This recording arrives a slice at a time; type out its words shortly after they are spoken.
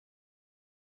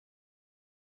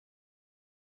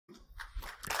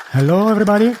Hello,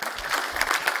 everybody.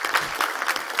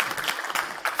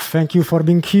 Thank you for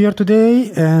being here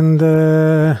today. And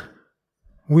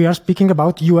we are speaking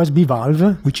about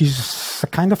USBvalve, which is a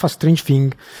kind of a strange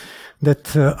thing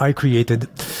that I created.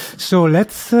 So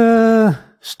let's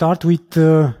start with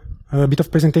a bit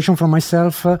of presentation from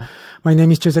myself. My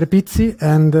name is Cesare Pizzi,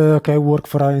 and I work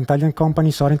for an Italian company,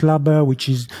 Sorrent Lab, which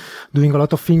is doing a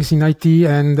lot of things in IT,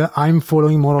 and I'm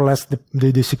following more or less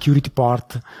the security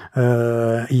part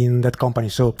in that company.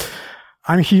 So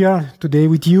I'm here today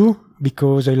with you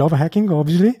because I love hacking,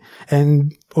 obviously,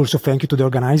 and also thank you to the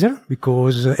organizer,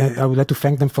 because I would like to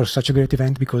thank them for such a great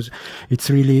event, because it's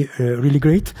really, really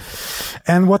great.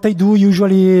 And what I do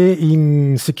usually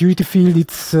in security field,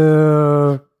 it's,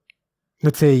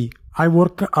 let's say, I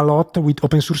work a lot with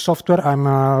open source software. I'm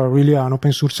really an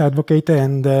open source advocate,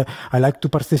 and I like to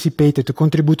participate and to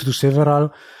contribute to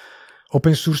several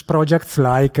open source projects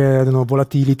like, I don't know,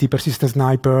 Volatility, Persistent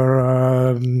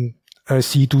Sniper,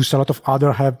 C2s, a lot of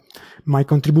other have my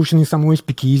contribution in some ways.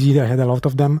 Pizzi, I had a lot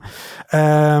of them.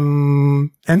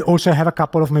 And also I have a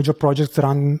couple of major projects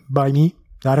run by me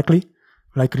directly,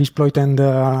 like Resploit and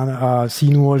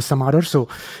CNUL, some others. So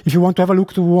if you want to have a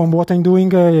look on what I'm doing,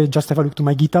 just have a look to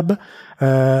my GitHub.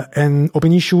 And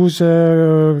open issues,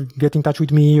 get in touch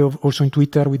with me, also on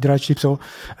Twitter with Redshift. So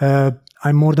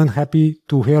I'm more than happy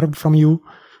to hear from you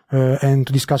and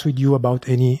to discuss with you about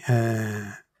any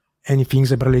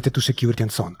things related to security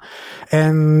and so on.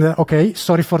 And okay,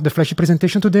 sorry for the flashy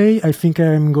presentation today. I think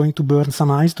I'm going to burn some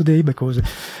eyes today but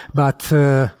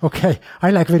okay,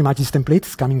 I like very much this template.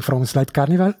 It's coming from Slide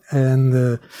Carnival,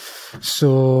 and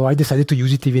so I decided to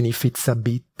use it even if it's a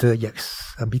bit,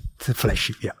 yes, a bit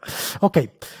flashy. Yeah. Okay.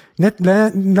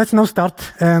 Let's now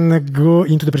start and go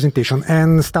into the presentation,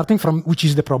 and starting from which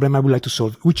is the problem I would like to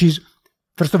solve, which is,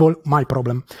 first of all, my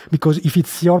problem, because if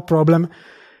it's your problem,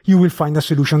 you will find a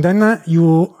solution. Then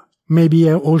you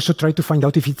maybe also try to find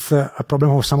out if it's a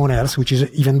problem of someone else, which is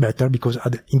even better, because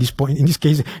in this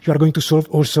case, you are going to solve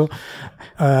also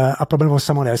a problem of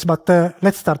someone else. But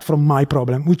let's start from my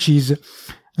problem, which is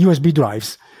USB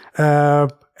drives.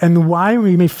 And why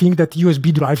we may think that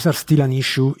USB drives are still an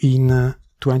issue in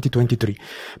 2023.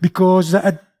 Because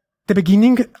at the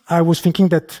beginning, I was thinking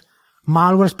that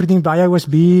malware spreading via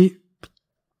USB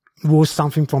was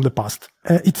something from the past.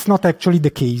 It's not actually the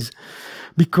case,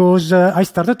 because I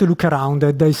started to look around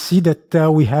and I see that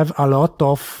we have a lot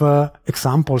of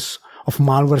examples of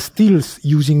malware still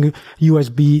using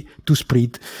USB to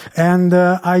spread. And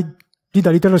I did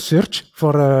a little research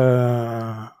for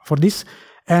this,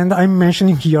 and I'm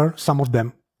mentioning here some of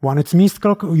them. One, it's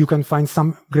Mistclock. You can find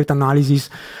some great analysis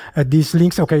at these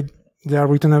links. Okay, they are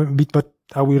written a bit, but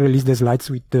I will release the slides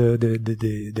with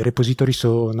the repository,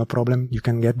 so no problem, you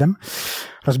can get them.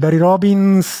 Raspberry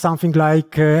Robin, something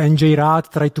like NJRAT,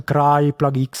 Try to Cry,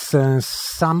 PlugX,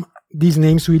 these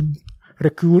names will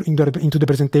recur into the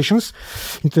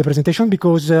presentation,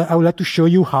 because I would like to show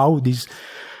you how this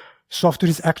software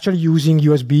is actually using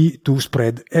USB to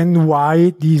spread, and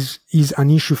why this is an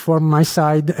issue from my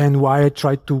side, and why I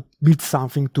try to build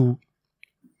something to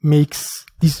make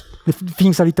these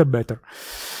things a little better.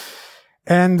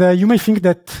 And you may think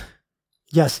that,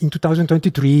 yes, in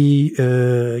 2023,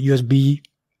 USB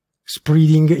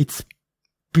spreading, it's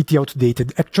pretty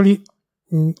outdated. Actually,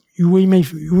 you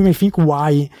may think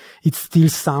why it's still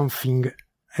something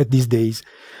at these days.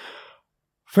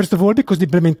 First of all, because the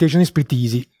implementation is pretty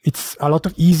easy. It's a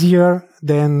lot easier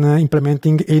than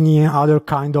implementing any other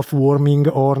kind of warming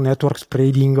or network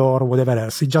spreading or whatever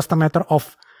else. It's just a matter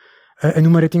of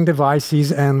enumerating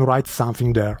devices and write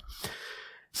something there.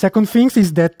 Second thing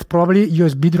is that probably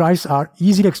USB drives are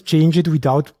easily exchanged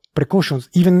without precautions.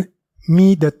 Even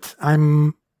me, that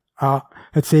I'm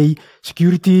let's say,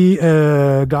 security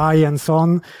guy and so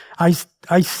on,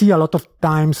 I see a lot of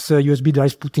times USB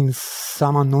drives put in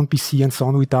some unknown PC and so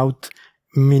on without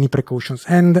many precautions.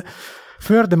 And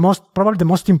third, probably the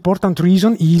most important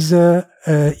reason is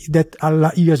that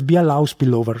USB allows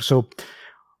spillover. So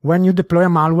when you deploy a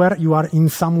malware, you are in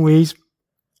some ways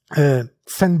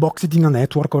sandboxed in a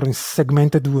network or in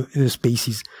segmented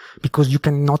spaces, because you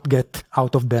cannot get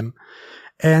out of them.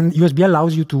 And USB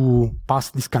allows you to pass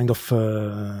this kind of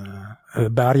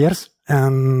barriers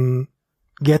and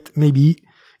get maybe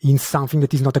in something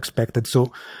that is not expected.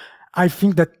 So I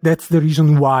think that that's the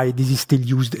reason why this is still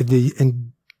used,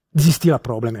 and this is still a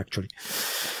problem, actually.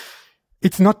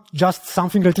 It's not just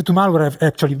something related to malware,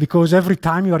 actually, because every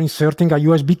time you are inserting a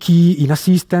USB key in a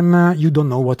system, you don't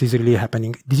know what is really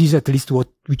happening. This is at least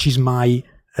which is my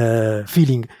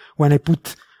feeling. When I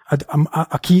put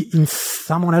a key in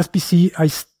someone else's PC, I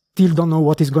still don't know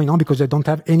what is going on, because I don't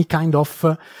have any kind of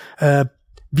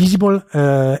visible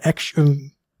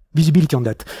visibility on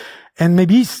that. And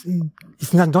maybe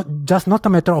it's not just not a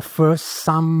matter of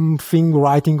something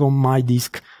writing on my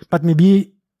disk, but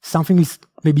maybe something is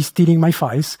maybe stealing my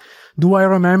files. Do I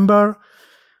remember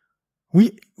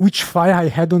which file I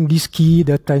had on this key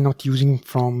that I'm not using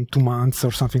from 2 months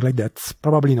or something like that?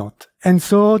 Probably not. And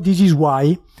so this is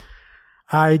why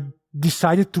I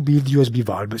decided to build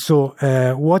USBvalve. So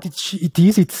what it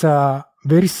is, it's a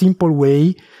very simple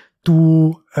way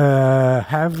to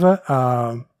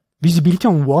have visibility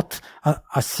on what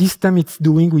a system is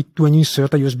doing when you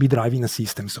insert a USB drive in a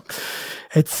system. So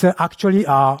it's actually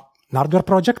a hardware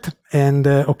project. And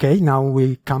okay, now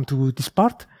we come to this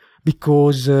part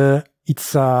because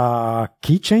it's a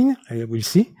keychain. We'll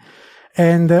see.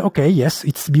 And okay, yes,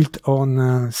 it's built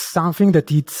on something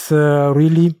that it's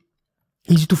really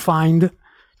easy to find,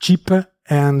 cheap,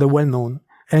 and well known.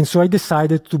 And so I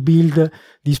decided to build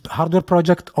this hardware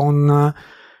project on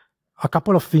a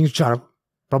couple of things which are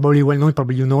probably well known,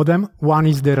 probably you know them. One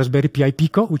is the Raspberry Pi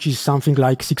Pico, which is something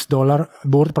like $6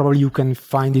 board. Probably you can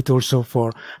find it also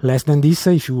for less than this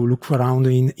if you look around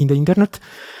in the internet.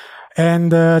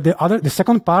 And the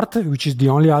second part, which is the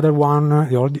only other one,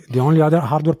 the only other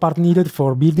hardware part needed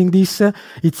for building this,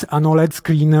 it's an OLED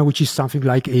screen, which is something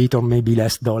like $8 or maybe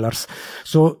less dollars.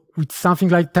 So it's something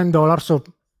like $10, so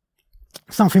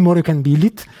something more you can build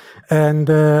it, and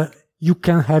you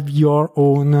can have your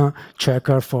own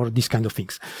checker for these kind of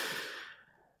things.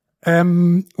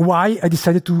 Why I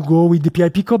decided to go with the Pi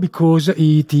Pico? Because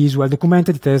it is well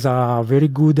documented, it has a very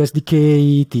good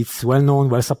SDK, it's well known,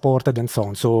 well supported, and so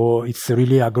on. So it's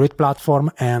really a great platform,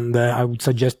 and I would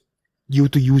suggest you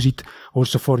to use it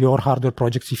also for your hardware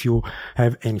projects if you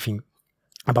have anything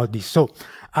about this. So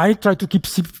I try to keep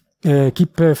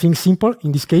things simple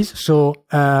in this case. So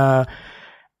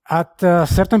at a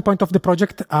certain point of the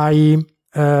project, I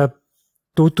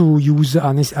thought to use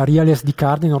a real SD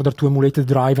card in order to emulate the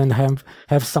drive and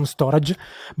have some storage.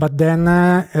 But then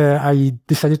I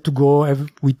decided to go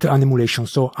with an emulation.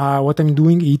 So what I'm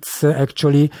doing, it's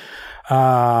actually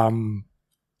I'm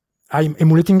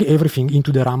emulating everything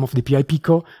into the RAM of the Pi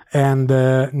Pico, and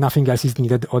nothing else is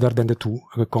needed other than the two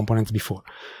components before.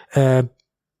 The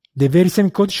very same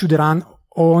code should run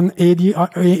on any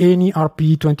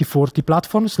RP2040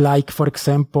 platforms, like, for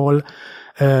example,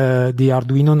 the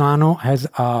Arduino Nano has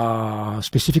a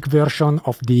specific version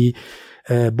of the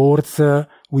boards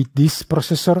with this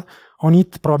processor on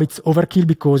it. Probably it's overkill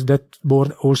because that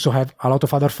board also have a lot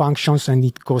of other functions and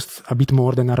it costs a bit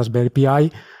more than a Raspberry Pi.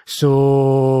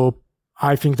 So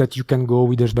I think that you can go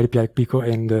with the Raspberry Pi Pico,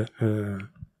 and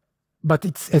but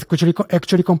it's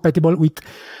actually compatible with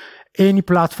any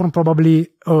platform, probably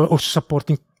also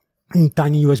supporting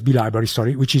Tiny USB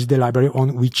library, which is the library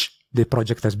on which the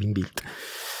project has been built.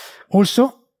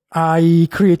 Also, I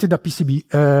created a PCB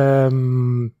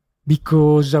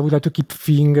because I would like to keep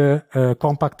things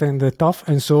compact and tough,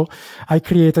 and so I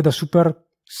created a super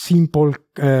simple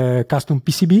custom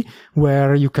PCB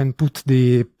where you can put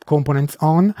the components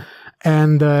on,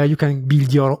 and you can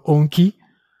build your own key,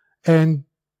 and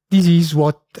this is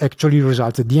what actually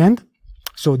results at the end.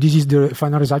 So this is the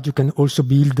final result. You can also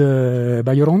build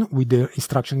by your own with the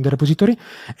instruction in the repository.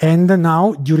 And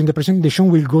now, during the presentation,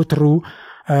 we'll go through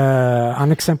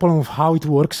an example of how it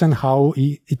works and how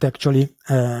it actually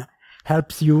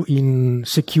helps you in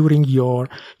securing your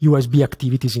USB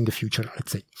activities in the future,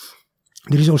 let's say.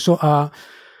 There is also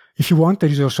if you want, there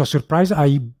is also a surprise.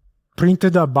 I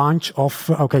printed a bunch of,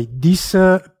 okay, this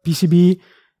PCB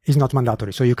is not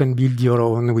mandatory, so you can build your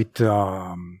own with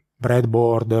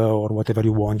breadboard or whatever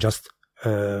you want, just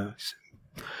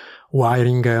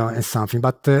wiring and something.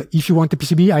 But if you want a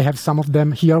PCB, I have some of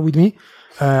them here with me.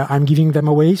 I'm giving them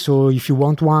away, so if you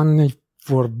want one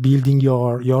for building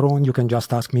your own, you can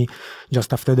just ask me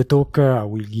just after the talk. I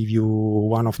will give you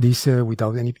one of these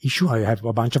without any issue. I have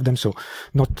a bunch of them, so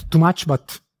not too much,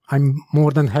 but I'm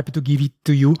more than happy to give it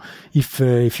to you if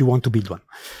you want to build one.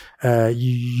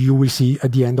 You will see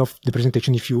at the end of the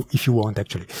presentation if you want,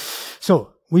 actually.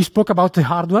 So we spoke about the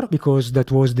hardware because that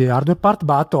was the hardware part,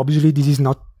 but obviously this is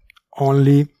not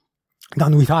only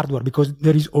done with hardware, because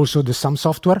there is also some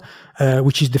software,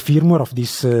 which is the firmware of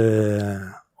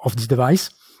this device.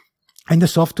 And the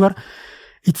software,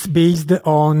 it's based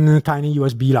on Tiny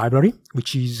USB library,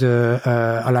 which is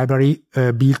a library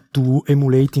built to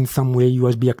emulate in some way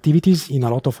USB activities in a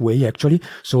lot of way, actually.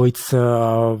 So it's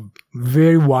a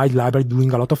very wide library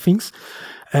doing a lot of things.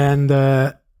 And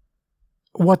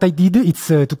what I did, it's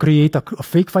to create a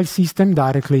fake file system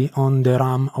directly on the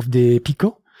RAM of the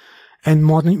Pico, and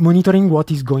monitoring what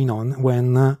is going on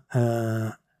when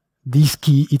this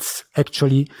key is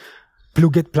actually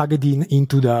plug it in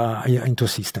into a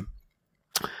system.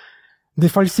 The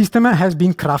file system has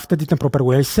been crafted in a proper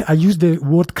way. I use the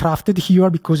word crafted here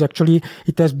because actually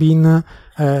it has been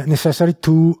necessary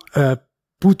to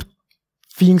put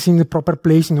things in the proper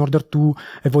place in order to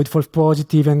avoid false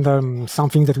positive and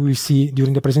something that we will see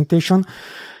during the presentation.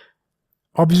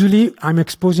 Obviously, I'm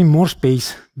exposing more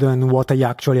space than what I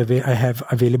actually I have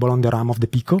available on the RAM of the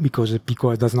Pico, because the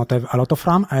Pico does not have a lot of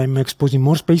RAM. I'm exposing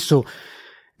more space, so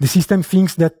the system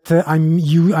thinks that I'm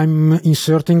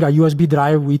inserting a USB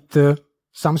drive with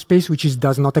some space, which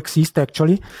does not exist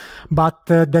actually, but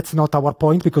that's not our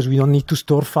point, because we don't need to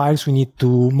store files. We need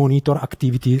to monitor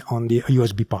activity on the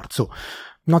USB part. So,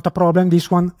 not a problem,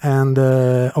 this one. And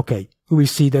okay, we will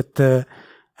see that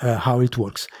how it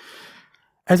works.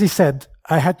 As I said,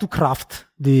 I had to craft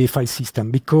the file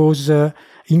system because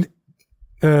in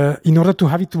order to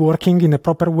have it working in a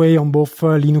proper way on both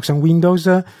Linux and Windows,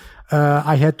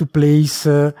 I had to place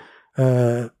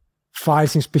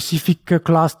files in specific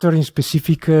cluster, in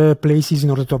specific places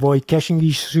in order to avoid caching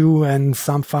issue and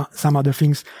some other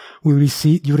things we will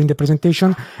see during the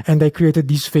presentation. And I created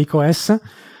this fake OS,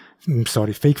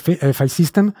 fake file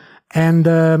system. And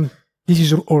this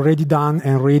is already done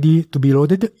and ready to be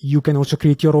loaded. You can also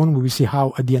create your own. We will see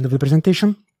how at the end of the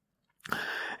presentation.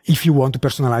 If you want to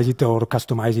personalize it or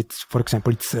customize it, for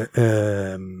example, it's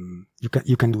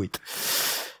you can do it.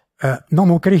 No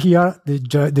mockery here.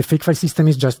 The fake file system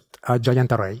is just a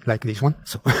giant array like this one.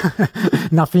 So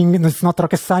nothing. It's not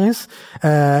rocket science.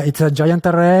 It's a giant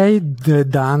array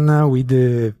done with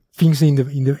the things in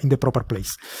the proper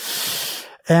place.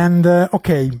 And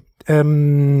okay.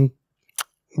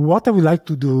 What I would like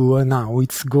to do now,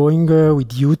 it's going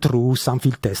with you through some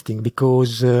field testing,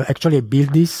 because actually I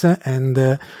built this, and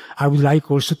I would like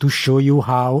also to show you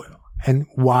how and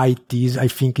why it is. I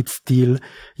think it's still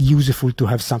useful to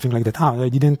have something like that. I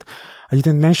didn't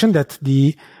mention that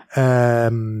the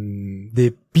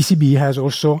PCB has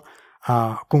also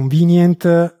a convenient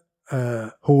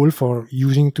hole for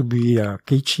using to be a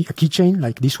keychain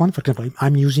like this one. For example,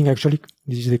 I'm using actually,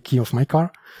 this is the key of my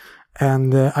car.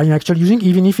 And I'm actually using,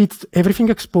 even if it's everything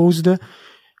exposed,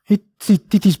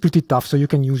 it is pretty tough, so you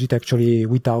can use it actually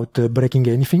without breaking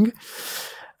anything.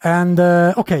 And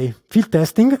okay, field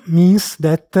testing means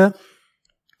that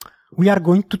we are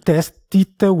going to test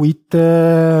it with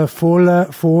 4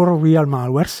 real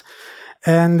malwares,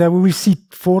 and we will see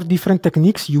 4 different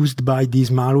techniques used by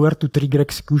this malware to trigger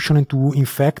execution and to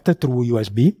infect through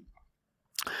USB.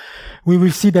 We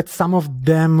will see that some of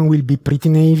them will be pretty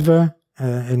naive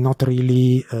and not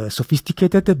really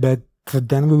sophisticated, but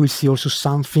then we will see also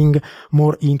something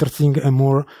more interesting and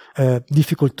more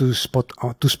difficult to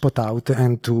spot out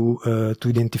and to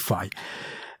identify.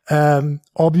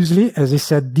 Obviously, as I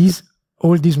said,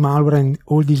 all this malware and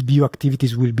all these BU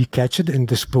activities will be catched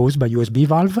and exposed by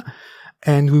USBvalve,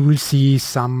 and we will see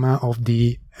some of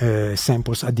the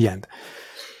samples at the end.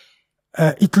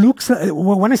 It looks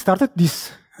when I started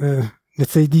this.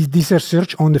 Let's say this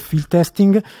research on the field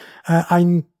testing,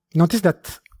 I noticed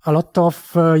that a lot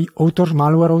of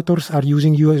malware authors are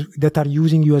using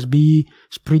USB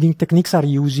spreading techniques are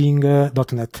using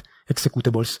 .NET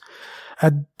executables.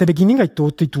 At the beginning, I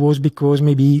thought it was because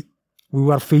maybe we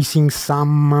were facing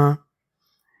some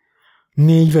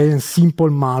naive and simple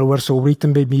malware, so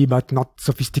written maybe but not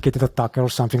sophisticated attacker or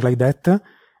something like that.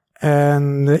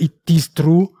 And it is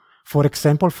true. For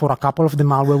example, for a couple of the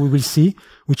malware we will see,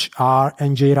 which are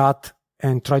njrat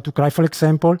and try2cry, for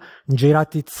example.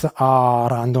 Njrat, it's a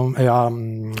random,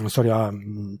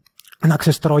 an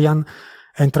access Trojan,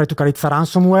 and try2cry, it's a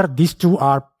ransomware. These two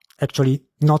are actually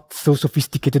not so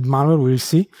sophisticated malware, we will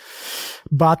see.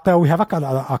 But we have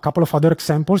a couple of other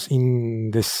examples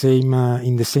in the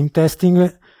same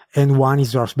testing, and one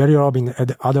is Raspberry Rob, and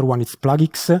the other one is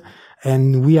Plugix.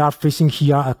 And we are facing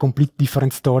here a complete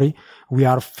different story. We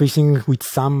are facing with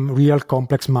some real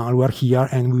complex malware here,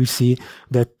 and we will see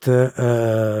that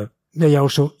they are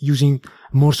also using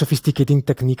more sophisticated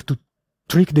technique to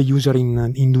trick the user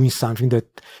in doing something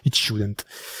that it shouldn't.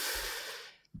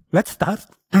 Let's start.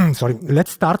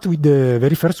 Let's start with the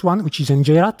very first one, which is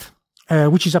njrat,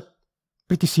 which is a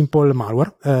pretty simple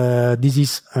malware. This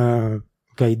is okay.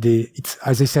 It's,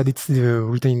 as I said, it's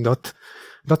written in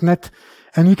 .NET.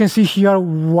 And we can see here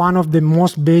one of the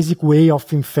most basic way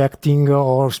of infecting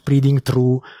or spreading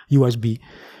through USB,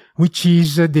 which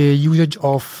is the usage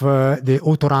of the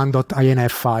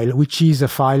autorun.inf file, which is a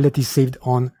file that is saved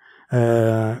on,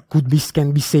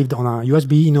 can be saved on a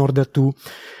USB in order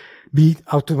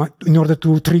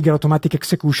to trigger automatic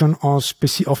execution of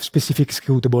specific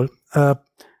executable.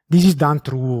 This is done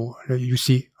through, you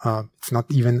see, it's not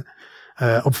even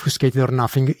obfuscated or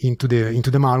nothing into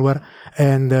the malware,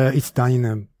 and it's done in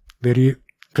a very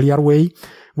clear way.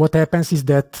 What happens is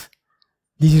that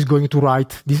this is going to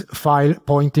write this file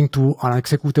pointing to an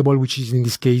executable, which is in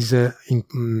this case in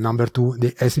number 2,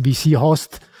 the SVC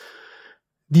host.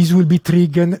 This will be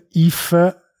triggered if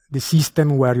the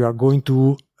system where you are going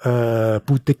to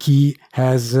put the key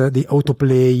has the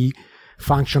autoplay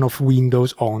function of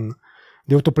Windows on.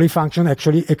 The autoplay function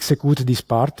actually executes this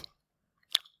part.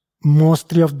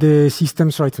 Mostly of the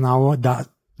systems right now that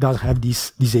have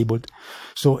this disabled.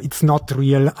 So it's not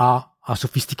real a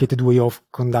sophisticated way of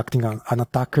conducting an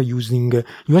attack using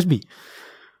USB.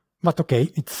 But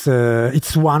okay,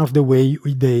 it's one of the way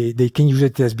they can use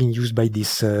it. It has been used by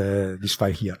this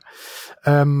file here.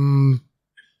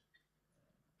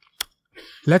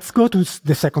 Let's go to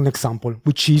the second example,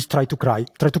 which is Try to Cry.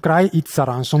 Try to Cry, it's a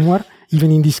ransomware.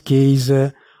 Even in this case,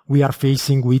 we are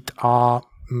facing with a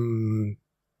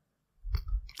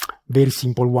very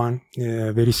simple one,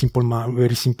 very simple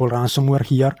ransomware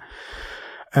here.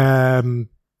 And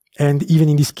even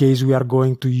in this case, we are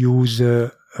going to use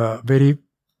a very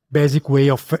basic way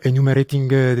of enumerating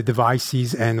the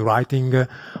devices and writing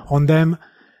on them.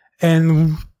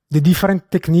 And the different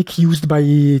technique used by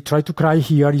Try to Cry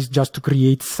here is just to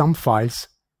create some files,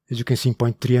 as you can see in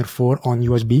point 3 and 4 on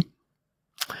USB.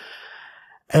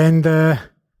 And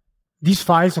these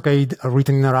files, okay, are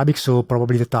written in Arabic, so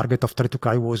probably the target of Try to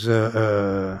Cry was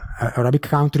Arabic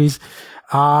countries,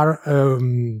 are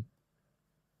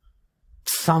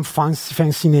some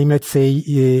fancy name, let's say,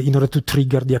 in order to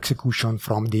trigger the execution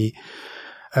from the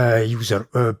user.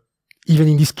 Even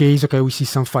in this case, okay, we see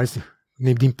some files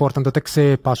named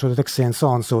important.exe, password.exe, and so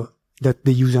on, so that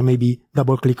the user maybe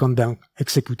double click on them,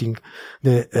 executing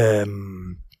the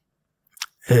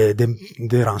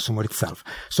ransomware itself.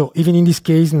 So even in this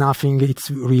case, nothing, it's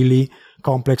really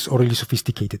complex or really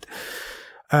sophisticated.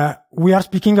 We are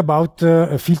speaking about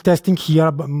field testing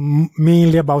here,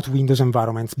 mainly about Windows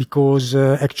environments, because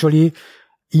actually,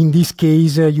 in this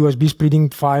case, USB spreading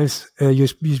files,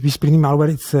 USB spreading malware,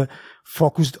 it's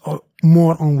focused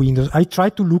more on Windows. I try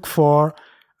to look for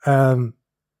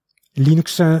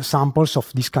Linux samples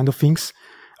of these kind of things,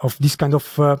 of this kind of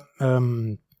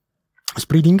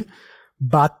spreading,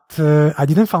 but I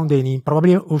didn't find any,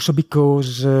 probably also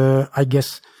because I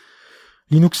guess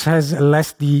Linux has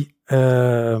less the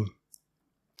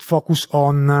focus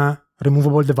on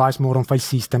removable device, more on file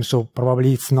system, so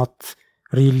probably it's not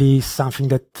really something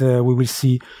that we will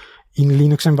see in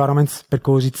Linux environments,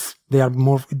 because they are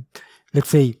more, let's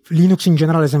say, Linux in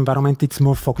general as environment, it's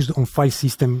more focused on file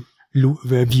system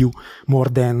view more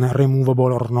than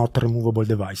removable or not removable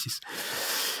devices.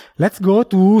 Let's go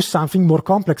to something more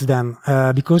complex then,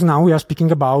 because now we are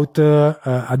speaking about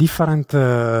a different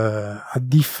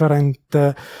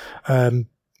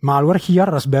malware here,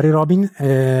 Raspberry Robin.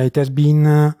 It has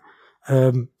been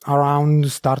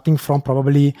around starting from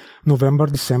probably November,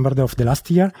 December of the last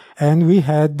year, and we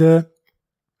had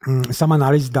some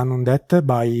analysis done on that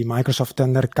by Microsoft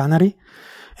and Red Canary.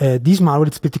 This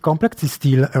malware is pretty complex, it's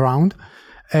still around,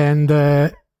 and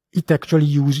it actually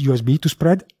uses USB to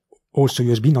spread, also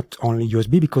USB, not only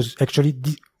USB, because actually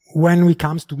when we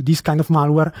comes to this kind of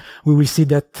malware, we will see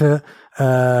that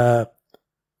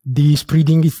the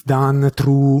spreading is done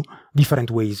through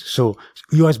different ways. So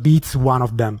USB, it's one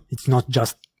of them. It's not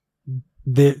just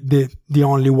the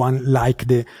only one like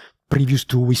the previous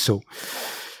two we saw.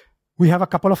 We have a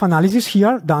couple of analyses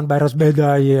here done by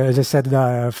Raspberry, as I said,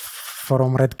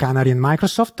 from Red Canary and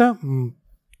Microsoft.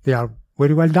 They are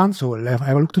very well done, so have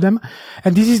a look to them.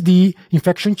 And this is the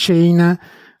infection chain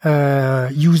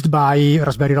used by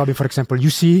Raspberry Robin, for example.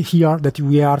 You see here that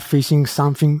we are facing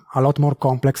something a lot more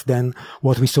complex than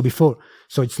what we saw before.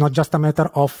 So it's not just a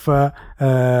matter of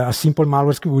a simple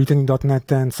malware written in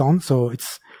 .NET and so on. So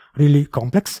it's really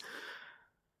complex.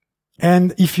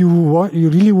 And if you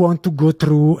really want to go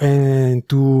through and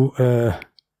to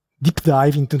deep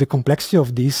dive into the complexity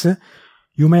of this,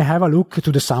 you may have a look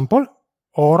to the sample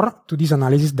or to this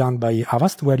analysis done by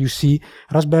Avast, where you see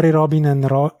Raspberry Robin and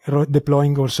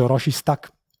deploying also Roshistack,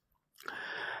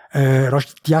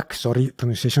 Roshistiak, sorry,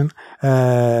 pronunciation,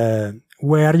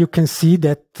 where you can see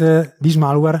that this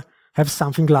malware have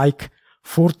something like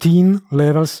 14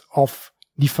 levels of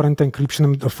different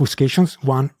encryption obfuscations,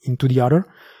 one into the other,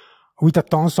 with a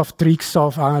tons of tricks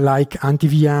of like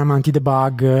anti-VM,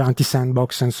 anti-debug,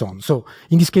 anti-sandbox, and so on. So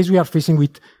in this case, we are facing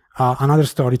with another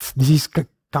story. This is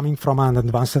coming from an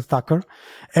advanced attacker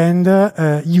and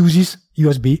uses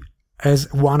USB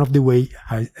as one of the way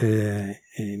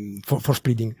for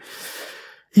spreading.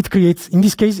 it creates, in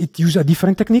this case, it uses a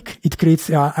different technique. It creates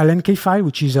a LNK file,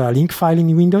 which is a link file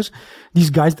in Windows,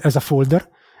 disguised as a folder.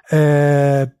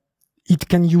 It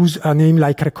can use a name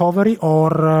like recovery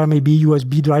or maybe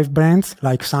USB drive brands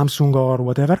like Samsung or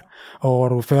whatever,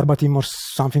 or Verbatim or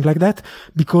something like that,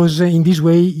 because in this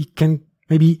way it can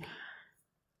maybe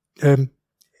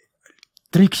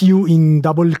trick you in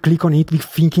double click on it,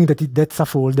 thinking that that's a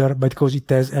folder, but because it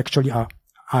has actually a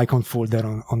icon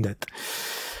folder on that.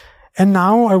 And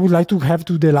now I would like to have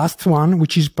to the last one,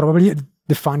 which is probably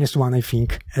the funniest one, I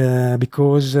think,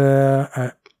 because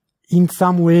in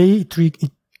some way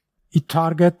it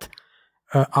target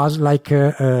us like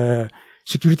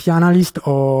security analyst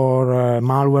or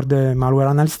malware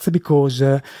analysts, because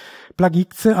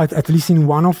plugins, at least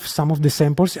in some of the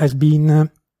samples, has been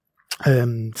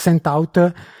sent out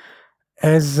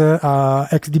as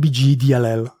XDBG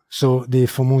DLL, so the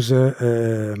famous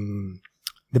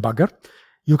debugger.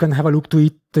 You can have a look to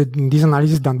it in this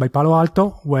analysis done by Palo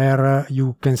Alto, where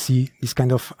you can see this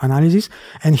kind of analysis.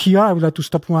 And here I would like to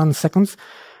stop 1 second,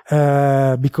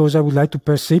 because I would like to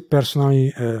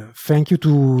personally thank you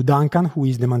to Duncan, who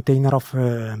is the maintainer of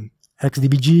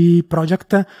XDBG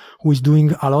project, who is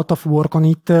doing a lot of work on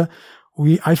it.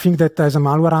 I think that as a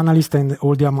malware analyst, and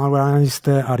all the malware analysts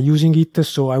are using it,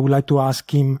 so I would like to ask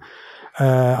him,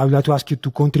 I would like to ask you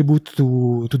to contribute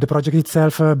to the project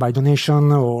itself by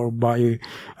donation or by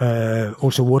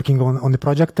also working on the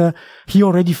project. He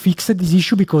already fixed this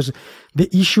issue, because the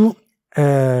issue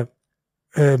that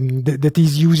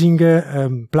is using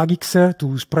plugins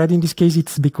to spread, in this case,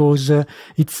 it's because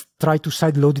it's tried to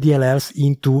sideload DLLs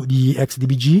into the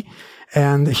XDBG,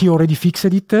 and he already fixed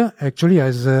it, actually,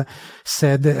 as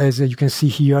said, as you can see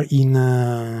here in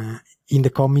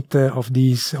the commit of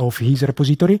his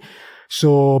repository.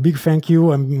 So big thank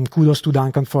you and kudos to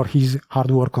Duncan for his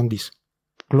hard work on this.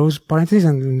 Close parentheses,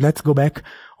 and let's go back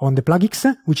on the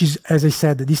plugins, which is, as I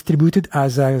said, distributed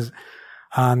as an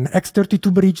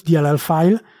X32 bridge DLL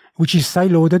file, which is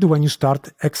sideloaded when you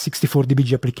start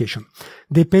X64DBG application.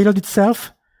 The payload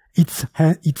itself, it's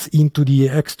into the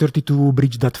X32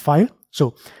 bridge.file.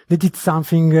 So that is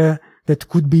something that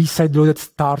could be sideloaded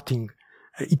starting.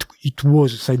 It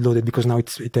was sideloaded because now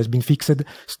it has been fixed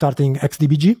starting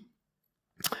XDBG.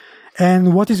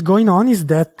 And what is going on is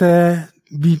that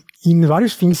in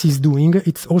various things he's doing,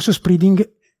 it's also spreading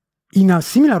in a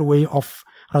similar way of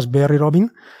Raspberry Robin.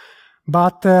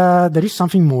 But there is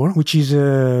something more, which is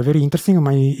very interesting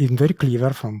and very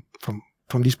clever from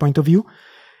this point of view.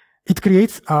 It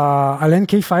creates a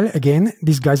LNK file, again,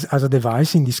 disguised as a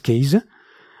device in this case.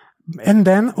 And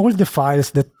then all the files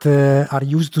that are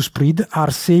used to spread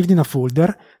are saved in a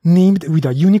folder named with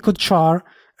a Unicode char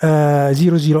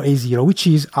 00A0, which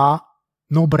is a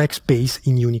no break space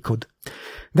in Unicode.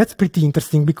 That's pretty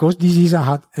interesting, because this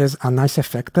has a nice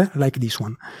effect like this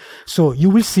one. So you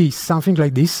will see something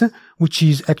like this, which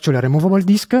is actually a removable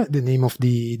disk, the name of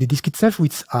the disk itself,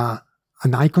 with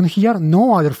an icon here.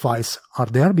 No other files are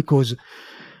there, because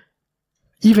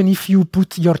even if you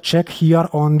put your check here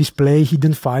on display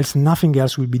hidden files, nothing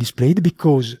else will be displayed,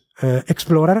 because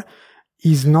Explorer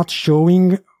is not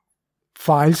showing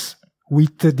files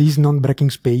with this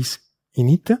non-breaking space in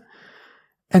it.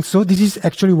 And so this is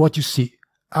actually what you see.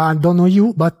 I don't know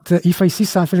you, but if I see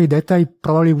something like that, I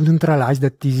probably wouldn't realize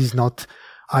that this is not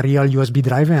a real USB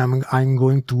drive, and I'm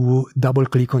going to double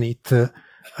click on it.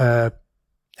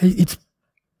 It's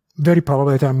very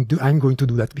probable that I'm going to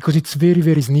do that, because it's very,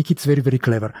 very sneaky. It's very, very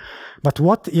clever. But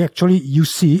what actually you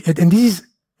see, and this is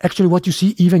actually what you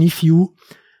see even if you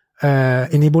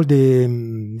enable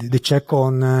the check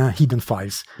on hidden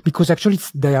files, because actually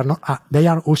they are not, they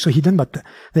are also hidden, but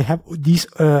they have this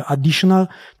additional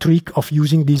trick of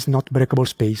using this not breakable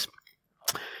space.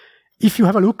 If you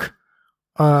have a look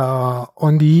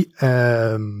on the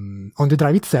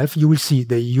drive itself, you will see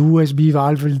the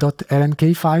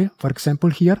USBvalve.lnk file, for example,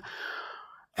 here.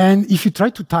 And if you try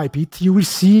to type it, you will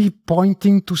see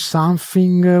pointing to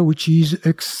something which is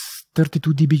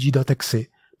x32dbg.exe.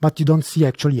 But you don't see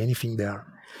actually anything there.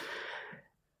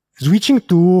 Switching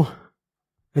to,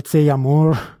 let's say, a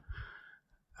more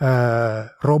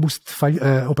robust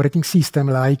operating system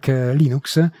like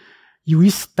Linux, you will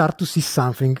start to see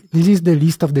something. This is the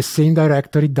list of the same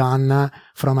directory done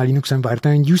from a Linux environment.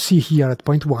 And you see here at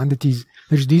point 1 that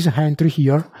there's this entry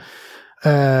here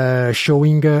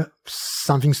showing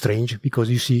something strange, because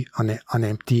you see an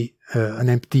empty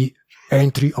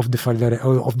entry of the file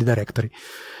of the directory.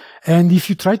 And if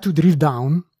you try to drill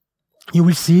down, you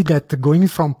will see that going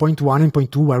from point 1 and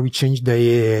point 2, where we changed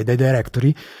the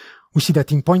directory, we see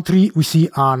that in point 3, we see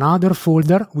another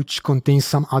folder which contains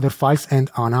some other files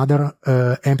and another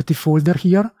empty folder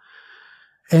here.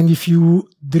 And if you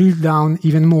drill down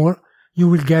even more, you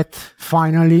will get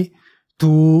finally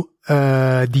to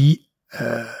the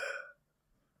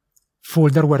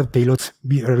folder where the payloads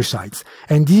resides.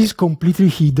 And this is completely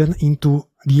hidden into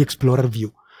the Explorer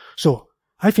view. So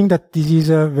I think that this is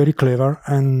a very clever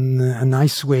and a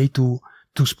nice way to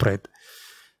spread.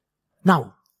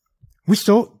 Now, we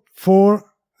saw 4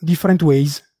 different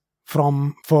ways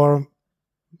for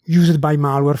used by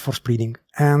malware for spreading.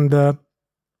 And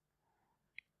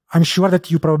I'm sure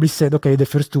that you probably said, okay, the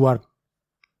first 2 are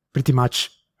pretty much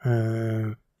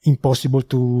impossible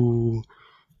to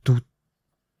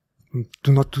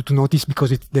notice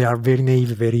because they are very naive,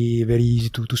 very easy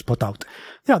to spot out.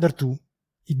 The other 2,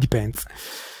 it depends.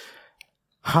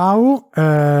 How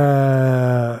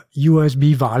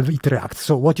USBvalve it reacts.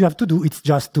 So what you have to do is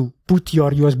just to put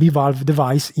your USBvalve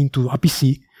device into a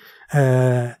PC,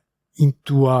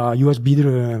 into a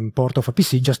USB port of a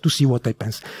PC, just to see what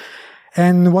happens.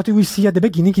 And what you will see at the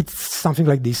beginning, it's something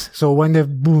like this. So when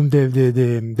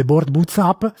the board boots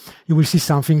up, you will see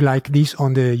something like this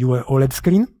on the OLED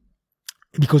screen,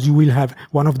 because you will have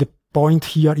one of the point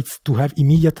here, it's to have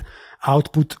immediate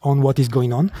output on what is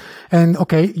going on. And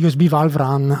okay, USBvalve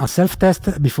ran a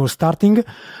self-test before starting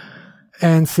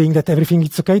and saying that everything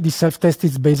is okay. This self-test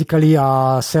is basically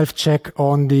a self-check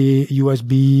on the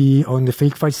USB, on the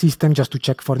fake file system, just to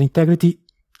check for the integrity.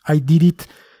 I did it.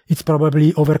 It's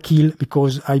probably overkill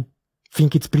because I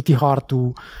think it's pretty hard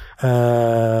to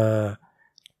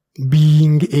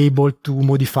being able to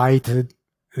modify it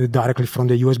directly from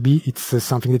the USB. It's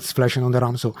something that's flashing on the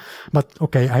RAM. So, but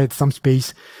okay, I had some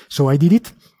space, so I did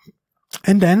it.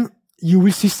 And then you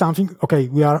will see something. Okay,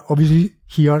 we are obviously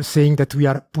here saying that we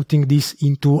are putting this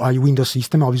into a Windows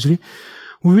system. Obviously,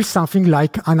 we will something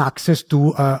like an access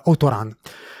to autorun.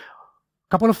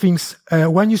 Couple of things.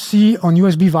 When you see on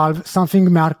USBvalve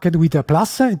something marked with a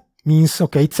plus, it means,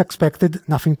 okay, it's expected,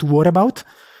 nothing to worry about.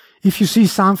 If you see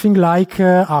something like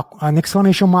an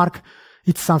exclamation mark,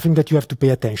 it's something that you have to pay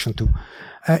attention to.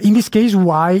 In this case,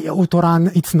 why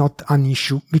autorun? It's not an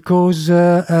issue because,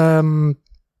 as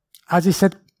I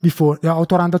said before, the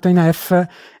autorun.inf,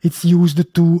 it's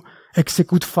used to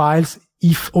execute files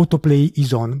if autoplay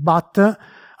is on. But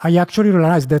I actually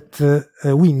realized that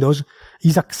Windows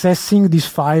is accessing this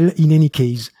file in any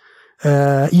case,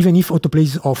 even if autoplay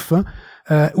is off.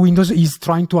 Windows is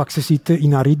trying to access it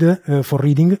in a read for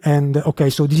reading, and okay,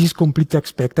 so this is completely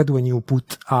expected when you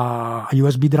put a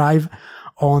USB drive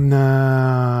on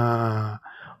the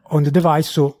device,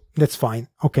 so that's fine.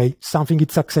 Okay, something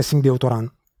it's accessing the autorun,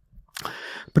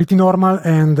 pretty normal,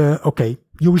 and okay,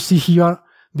 you will see here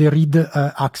the read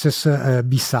access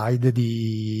beside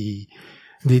the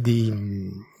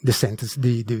sentence,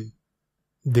 the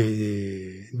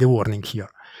warning here,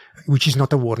 which is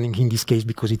not a warning in this case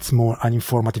because it's more an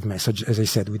informative message, as I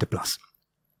said, with the plus.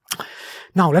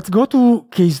 Now let's go to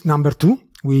case number 2.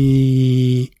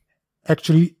 We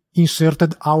actually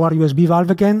inserted our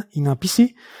USBvalve again in a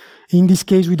PC. In this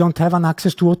case, we don't have an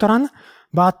access to autorun,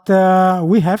 but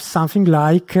we have something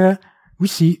like, we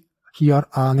see here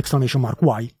an exclamation mark.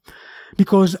 Why?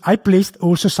 Because I placed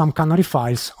also some canary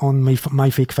files on my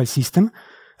fake file system,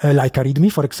 like a readme,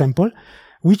 for example,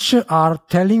 which are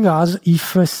telling us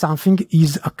if something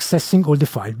is accessing all the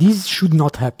file. This should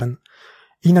not happen.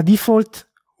 In a default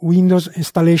Windows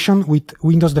installation with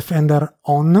Windows Defender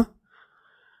on,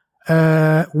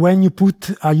 when you put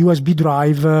a USB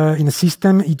drive in a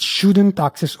system, it shouldn't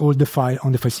access all the file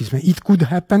on the file system. It could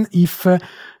happen if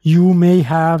you may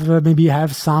have, maybe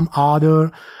have some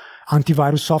other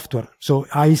antivirus software. So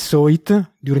I saw it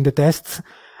during the tests.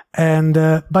 And,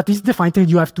 but it's definitely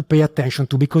you have to pay attention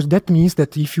to, because that means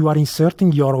that if you are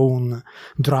inserting your own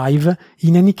drive,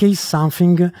 in any case,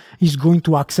 something is going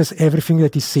to access everything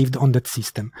that is saved on that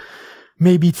system.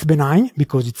 Maybe it's benign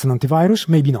because it's an antivirus,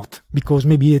 maybe not, because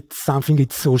maybe it's something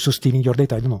it's also stealing your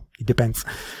data. I don't know. It depends.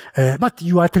 But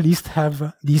you at least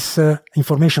have this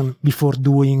information before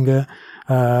doing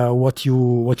what you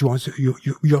want. You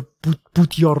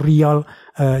put your real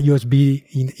USB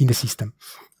in the system.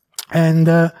 And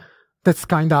that's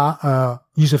kind of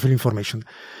useful information.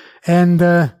 And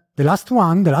the last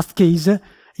one, the last case,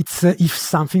 it's if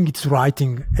something is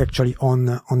writing actually on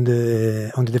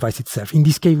the device itself. In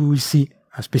this case, we will see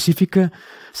a specific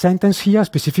sentence here, a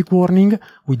specific warning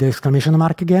with the exclamation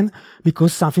mark again,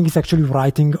 because something is actually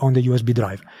writing on the USB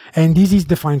drive. And this is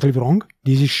definitely wrong.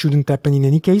 This shouldn't happen in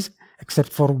any case,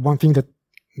 except for one thing that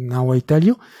now I tell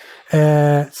you.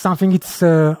 Something it's,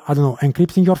 I don't know,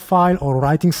 encrypting your file or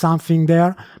writing something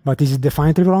there, but this is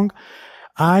definitely wrong.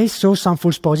 I saw some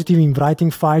false positive in writing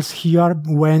files here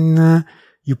when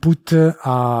you put a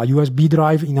USB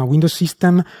drive in a Windows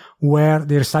system where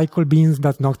the recycle bins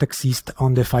does not exist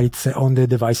on the file on the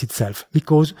device itself,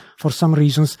 because for some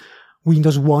reasons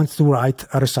Windows wants to write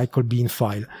a recycle bin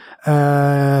file.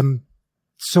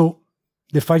 So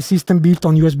the file system built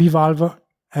on USBvalve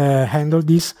handle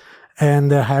this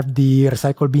and have the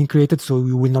recycle bin created, so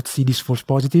you will not see this false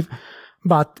positive.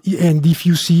 And if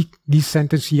you see this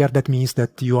sentence here, that means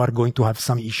that you are going to have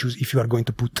some issues if you are going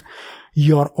to put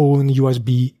your own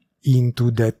USB into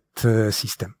that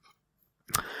system.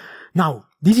 Now,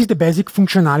 this is the basic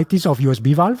functionalities of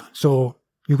USBvalve. So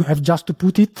you have just to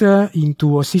put it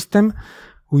into a system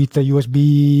with a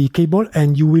USB cable,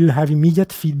 and you will have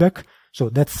immediate feedback. So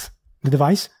that's the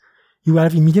device. You will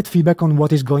have immediate feedback on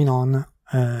what is going on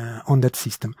that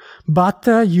system. But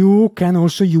you can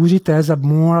also use it as a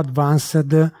more advanced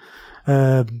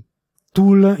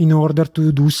tool in order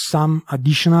to do some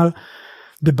additional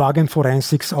debug and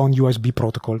forensics on USB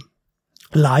protocol.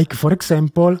 Like, for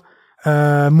example,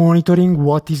 monitoring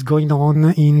what is going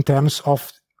on in terms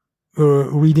of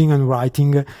reading and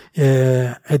writing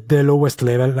at the lowest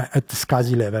level, at the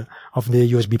SCSI level of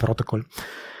the USB protocol.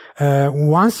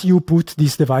 Once you put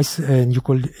this device and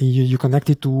you connect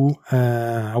it to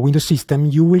a Windows system,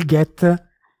 you will get a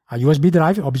USB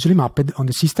drive, obviously mapped on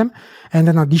the system, and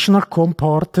an additional COM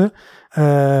port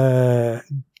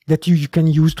that you can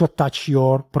use to attach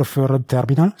your preferred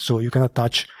terminal. So you can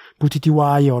attach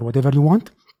PuTTY or whatever you want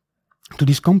to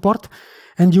this COM port,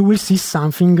 and you will see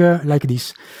something like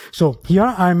this. So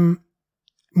here I'm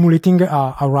emulating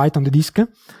a write on the disk.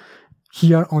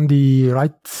 Here on the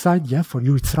right side, yeah, for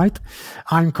you it's right.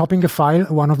 I'm copying a file,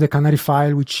 one of the canary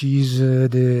file, which is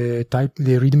the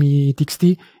readme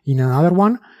txt in another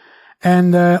one.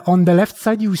 And on the left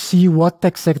side, you see what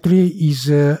exactly is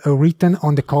written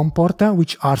on the COM port,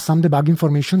 which are some debug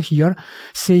information here,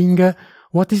 saying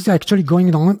what is actually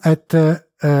going on at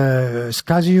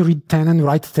SCSI read 10 and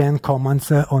write 10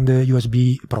 commands on the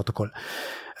USB protocol.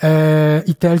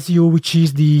 It tells you which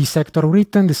is the sector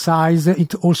written, the size.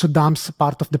 It also dumps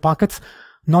part of the packets,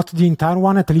 not the entire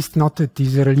one, at least not at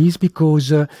this release,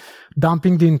 because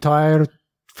dumping the entire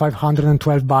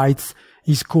 512 bytes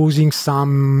is causing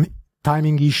some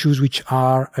timing issues which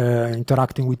are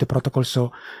interacting with the protocol,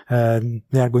 so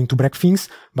they are going to break things,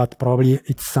 but probably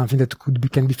it's something that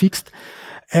can be fixed.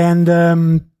 And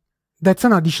that's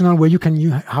an additional way you can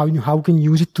how you can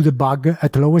use it to debug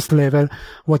at lowest level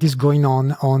what is going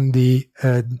on the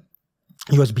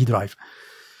USB drive.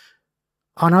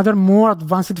 Another more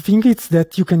advanced thing is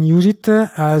that you can use it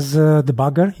as a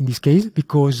debugger in this case,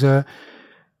 because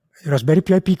Raspberry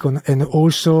Pi Pico and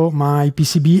also my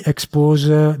PCB expose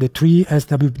the 3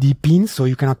 SWD pins, so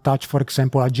you can attach, for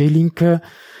example, a J-Link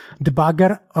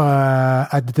debugger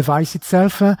at the device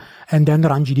itself, and then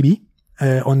run GDB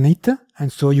on it,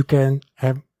 and so you can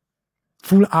have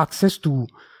full access to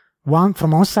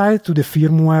from one side to the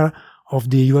firmware of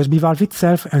the USBvalve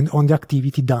itself and on the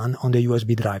activity done on the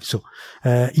USB drive. So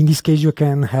in this case, you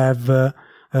can have a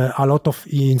lot of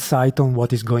insight on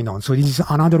what is going on. So this is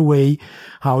another way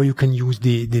how you can use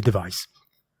the device.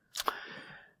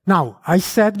 Now, I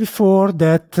said before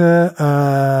that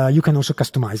you can also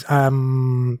customize.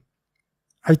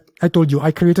 I told you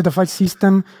I created a file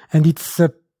system, and it's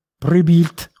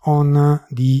pre-built on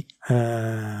the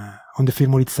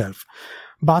firmware itself.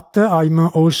 But I'm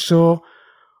also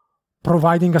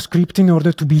providing a script in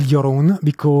order to build your own,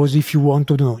 because if you want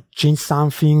to change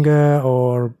something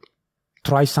or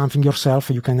try something yourself,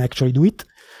 you can actually do it.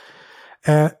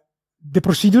 The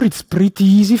procedure is pretty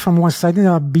easy from one side and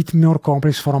a bit more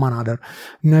complex from another.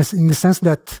 In the sense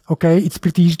that, okay, it's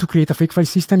pretty easy to create a fake file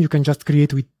system. You can just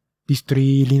create with these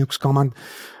 3 Linux commands.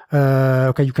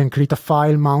 Okay, you can create a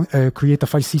file, create a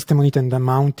file system on it and then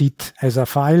mount it as a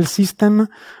file system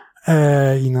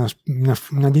in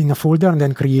a folder, and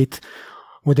then create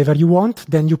whatever you want.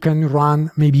 Then you can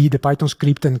run maybe the Python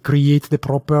script and create the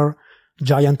proper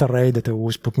giant array that I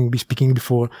was speaking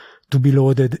before to be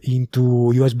loaded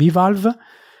into USBvalve.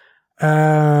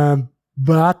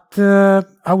 But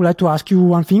I would like to ask you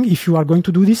one thing. If you are going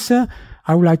to do this,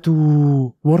 I would like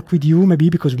to work with you, maybe,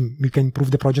 because we can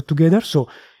improve the project together. So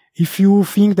if you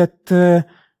think that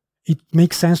it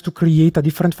makes sense to create a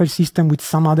different file system with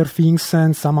some other things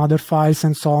and some other files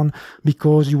and so on,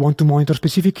 because you want to monitor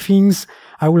specific things,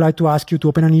 I would like to ask you to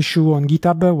open an issue on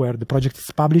GitHub where the project is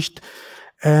published,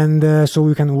 and so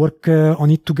we can work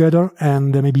on it together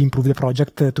and maybe improve the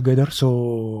project together.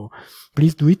 So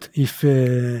please do it if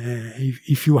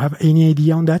you have any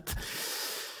idea on that.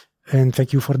 And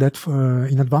thank you for that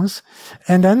in advance.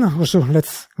 And then also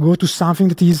let's go to something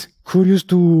that is curious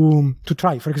to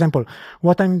try. For example,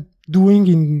 what I'm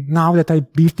doing now that I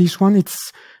built this one,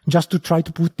 it's just to try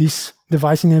to put this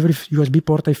device in every USB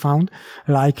port I found.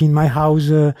 Like in my house,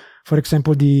 for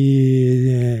example,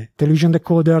 the television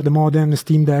decoder, the modem, the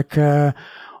Steam Deck,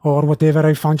 or whatever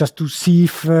I found, just to see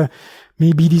if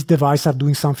maybe these devices are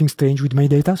doing something strange with my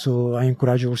data. So I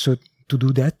encourage also to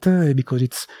do that because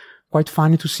it's quite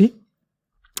funny to see.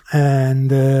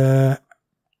 And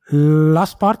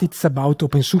last part, it's about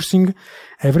open sourcing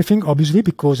everything, obviously,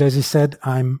 because as I said,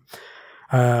 I'm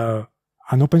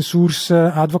an open source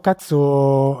advocate.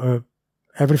 So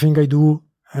everything I do,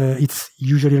 it's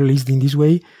usually released in this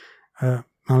way,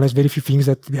 unless very few things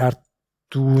that are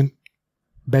too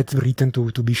bad written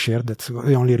to be shared. That's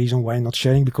the only reason why I'm not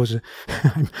sharing, because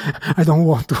I don't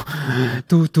want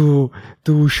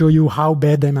to show you how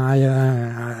bad am I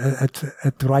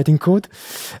at writing code.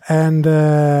 And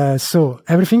so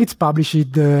everything is published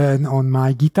on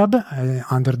my GitHub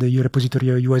under the repository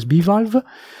of USBvalve.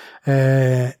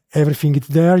 Everything is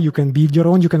there. You can build your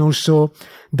own. You can also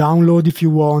download, if you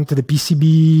want, the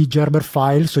PCB Gerber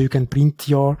file, so you can print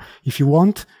if you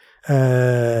want.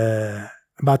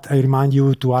 But I remind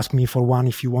you to ask me for one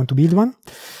if you want to build one.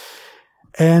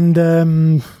 And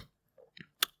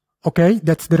okay,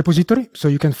 that's the repository. So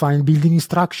you can find building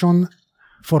instruction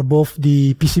for both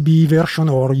the PCB version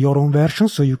or your own version.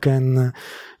 So you can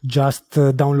just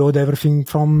download everything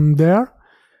from there.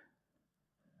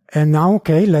 And now,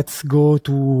 okay, let's go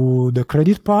to the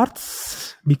credit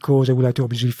parts, because I would like to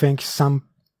obviously thank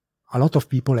a lot of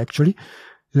people actually.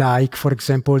 Like, for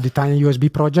example, the Tiny USB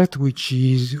project, which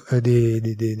is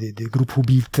the group who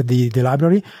built the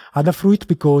library, Adafruit,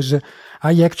 because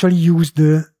I actually used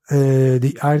the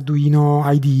Arduino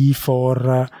IDE for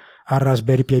a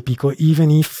Raspberry Pi Pico,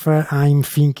 even if I'm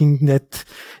thinking that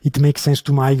it makes sense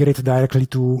to migrate directly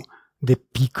to the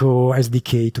Pico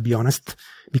SDK, to be honest,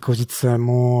 because it's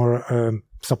more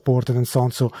supported and so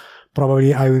on. So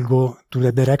probably I will go to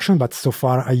that direction, but so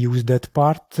far I use that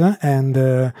part. And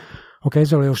okay,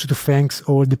 so I also to thanks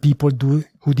all the people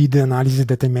who did the analysis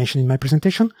that I mentioned in my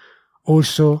presentation.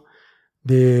 Also,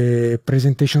 the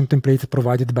presentation template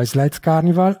provided by Slides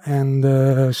Carnival. And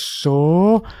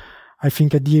so I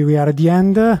think we are at the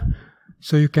end.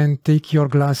 So you can take your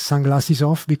sunglasses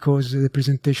off, because the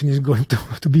presentation is going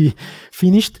to be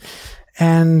finished.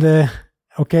 And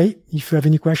okay, if you have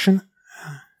any question,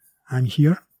 I'm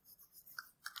here.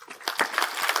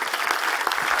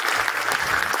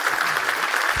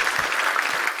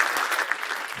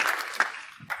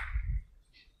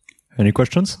 Any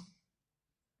questions?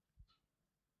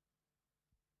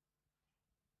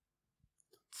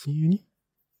 See any?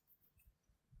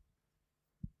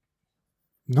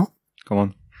 No? Come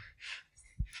on.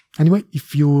 Anyway,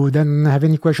 if you then have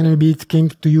any question, maybe it came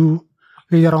to you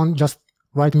later on, just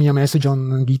write me a message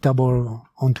on GitHub or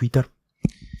on Twitter.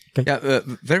 Okay. Yeah,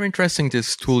 very interesting,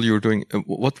 this tool you're doing.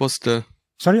 What was the...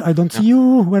 Sorry, I don't see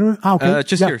you. Where? Okay.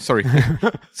 Just here, sorry.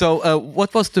 So,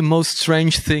 what was the most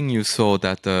strange thing you saw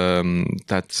that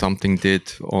that something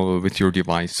did with your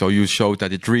device? So you showed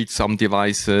that it reads some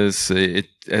devices,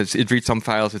 it reads some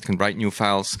files, it can write new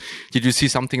files. Did you see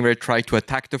something where it tried to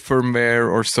attack the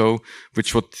firmware or so,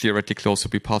 which would theoretically also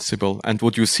be possible? And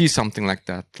would you see something like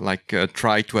that, like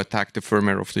try to attack the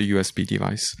firmware of the USB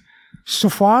device? So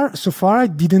far, I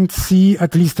didn't see,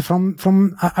 at least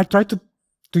from I tried to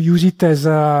use it as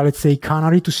a, let's say,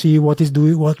 canary to see what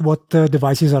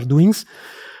devices are doing.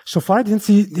 So far, I didn't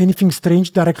see anything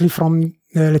strange directly from,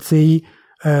 let's say,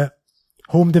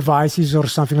 home devices or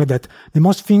something like that.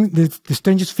 The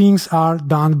strangest things are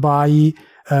done by,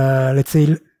 let's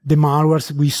say, the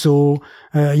malwares we saw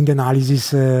in the analysis.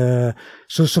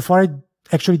 So far, I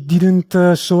actually didn't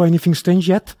saw anything strange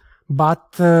yet,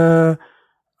 but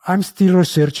I'm still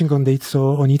researching on it.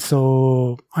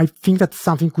 So I think that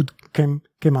something could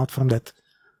came out from that.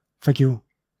 Thank you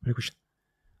for the question.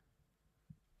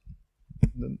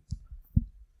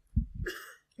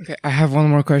 Okay, I have one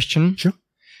more question. Sure.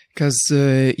 Because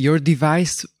your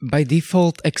device by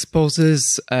default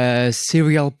exposes a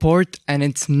serial port and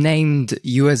it's named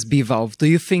USBvalve. Do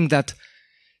you think that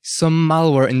some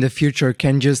malware in the future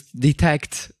can just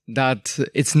detect that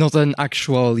it's not an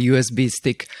actual USB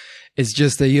stick, it's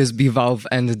just a USBvalve,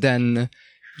 and then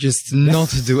just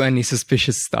not do any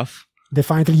suspicious stuff?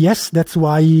 Definitely, yes. That's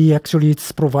why actually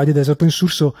it's provided as open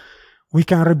source. So we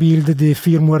can rebuild the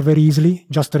firmware very easily,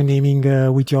 just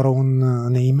renaming with your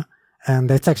own name. And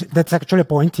that's actually a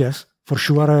point, yes, for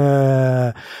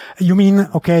sure. You mean,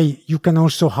 okay, you can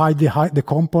also hide the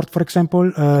COM port, for example.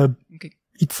 Okay.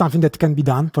 It's something that can be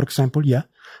done, for example, yeah.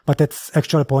 But that's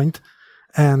actually a point.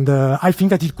 And I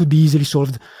think that it could be easily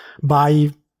solved by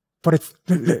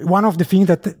one of the things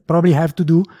that probably have to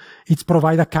do is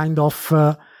provide a kind of,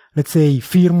 let's say,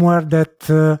 firmware that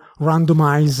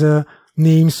randomize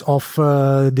names of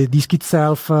the disk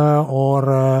itself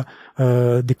or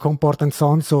the COM port and so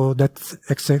on. So that's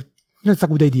a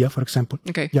good idea, for example.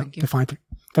 Okay, yeah, thank you. definitely.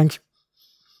 Thank you.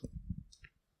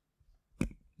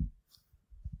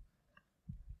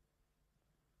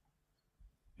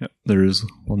 Yeah, there is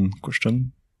one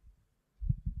question.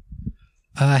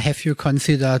 Have you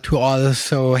considered to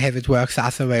also have it work the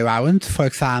other way around? For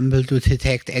example, to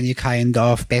detect any kind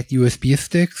of bad USB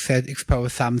sticks that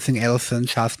expose something else than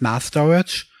just mass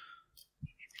storage?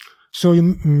 So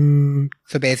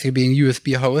so basically being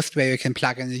USB host where you can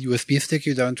plug in a USB stick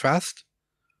you don't trust?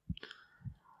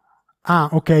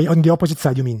 Okay. On the opposite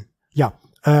side, you mean? Yeah.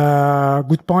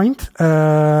 Good point.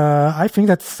 I think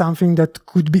that's something that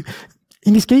could be,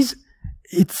 in this case,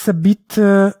 it's a bit,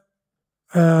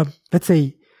 let's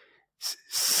say,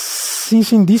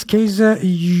 since in this case,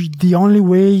 the only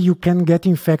way you can get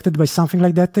infected by something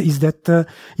like that is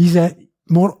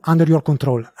more under your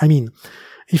control. I mean,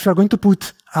 if you're going to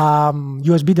put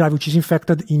USB drive which is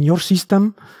infected in your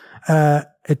system,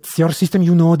 it's your system,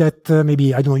 you know that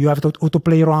maybe, I don't know, you have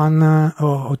autoplay run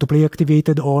or autoplay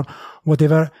activated or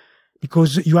whatever,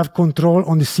 because you have control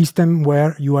on the system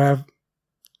where you have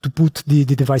to put the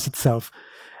device itself.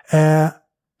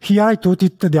 Here I thought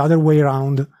it the other way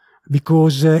around,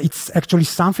 because it's actually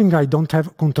something I don't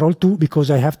have control to, because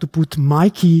I have to put my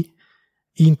key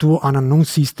into an unknown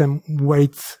system where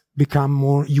it's become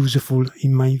more useful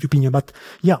in my opinion. But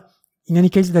yeah, in any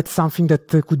case, that's something that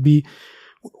could be,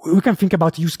 we can think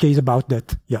about use case about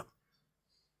that. Yeah.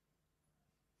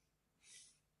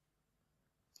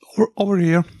 Over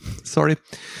here, sorry.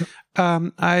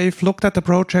 I've looked at a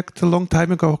project a long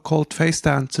time ago called Face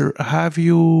Dancer. Have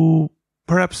you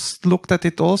perhaps looked at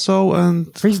it also?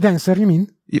 And Face Dancer, you mean?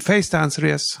 Face Dancer,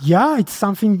 yes. Yeah, it's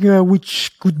something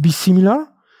which could be similar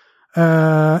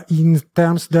in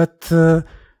terms that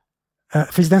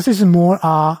Face Dancer is more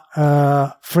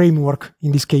a framework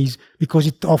in this case, because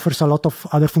it offers a lot of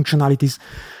other functionalities.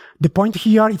 The point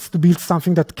here is to build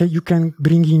something that you can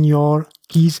bring in your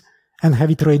keys and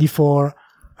have it ready for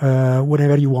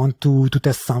whenever you want to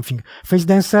test something. Face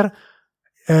Dancer,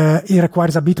 it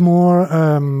requires a bit more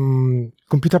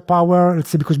computer power, let's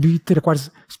say, because it requires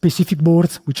specific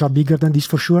boards, which are bigger than this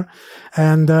for sure.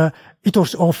 And it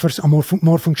also offers more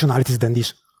functionalities than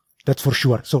this. That's for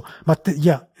sure. So, but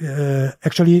yeah,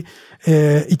 actually,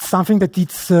 it's something that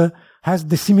has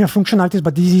the similar functionalities,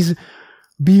 but this is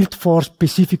built for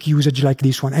specific usage like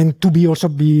this one, and to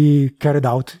be carried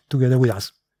out together with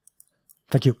us.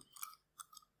 Thank you.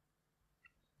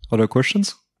 Other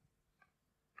questions?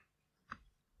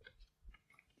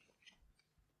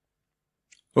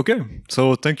 Okay,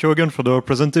 so thank you again for the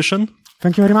presentation.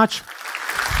 Thank you very much.